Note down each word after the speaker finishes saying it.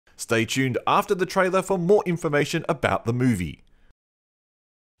Stay tuned after the trailer for more information about the movie.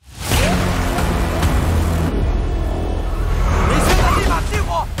 你现在立马熄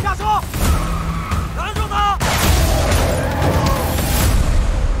火，下车，拦住他！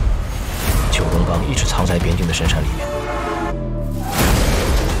九龙岗一直藏在边境的深山里面。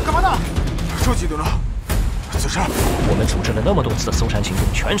干嘛呢？说几顿了，自杀。我们组织了那么多次的搜山行动，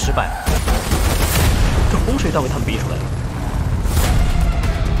全失败了。这洪水倒给他们逼出来了。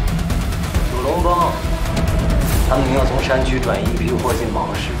九龙帮，他们要从山区转移一批货进芒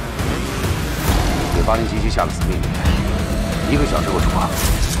市。给8077下个死命令，1个小时后出发。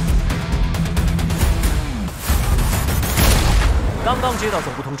刚刚接到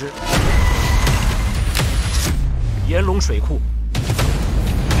总部通知，岩龙水库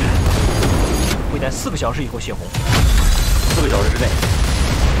会在4个小时以后泄洪。4个小时之内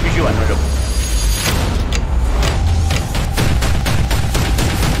必须完成任务。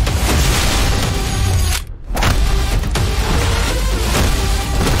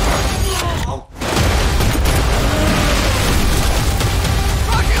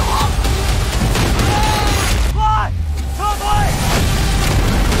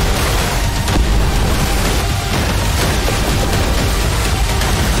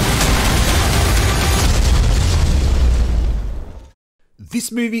 This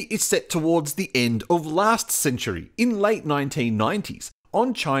movie is set towards the end of last century, in late 1990s,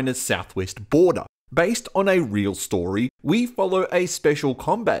 on China's southwest border. Based on a real story, we follow a special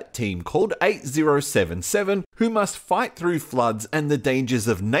combat team called 8077 who must fight through floods and the dangers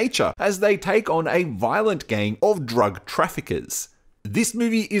of nature as they take on a violent gang of drug traffickers. This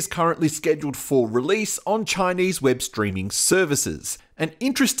movie is currently scheduled for release on Chinese web streaming services. And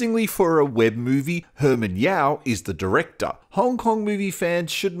interestingly, for a web movie, Herman Yau is the director. Hong Kong movie fans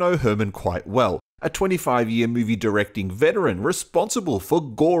should know Herman quite well, a 25-year movie directing veteran responsible for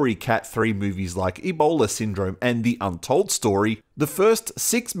gory Cat 3 movies like Ebola Syndrome and The Untold Story, the first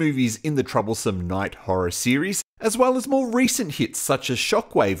 6 movies in the troublesome Night Horror series, as well as more recent hits such as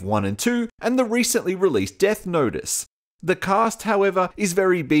Shockwave 1 and 2 and the recently released Death Notice. The cast, however, is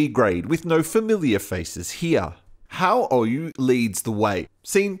very B-grade with no familiar faces here. Hao Oyu leads the way,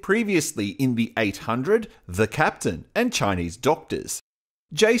 seen previously in The 800, The Captain, and Chinese Doctors.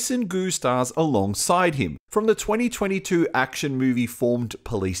 Jason Gu stars alongside him from the 2022 action movie Formed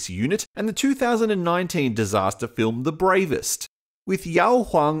Police Unit and the 2019 disaster film The Bravest, with Yao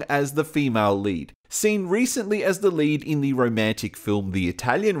Huang as the female lead, seen recently as the lead in the romantic film The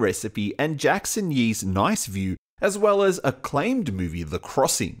Italian Recipe and Jackson Yee's Nice View, as well as acclaimed movie The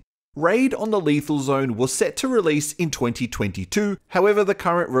Crossing. Raid on the Lethal Zone was set to release in 2022, however the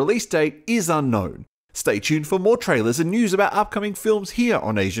current release date is unknown. Stay tuned for more trailers and news about upcoming films here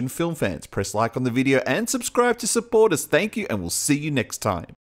on Asian Film Fans. Press like on the video and subscribe to support us. Thank you, and we'll see you next time.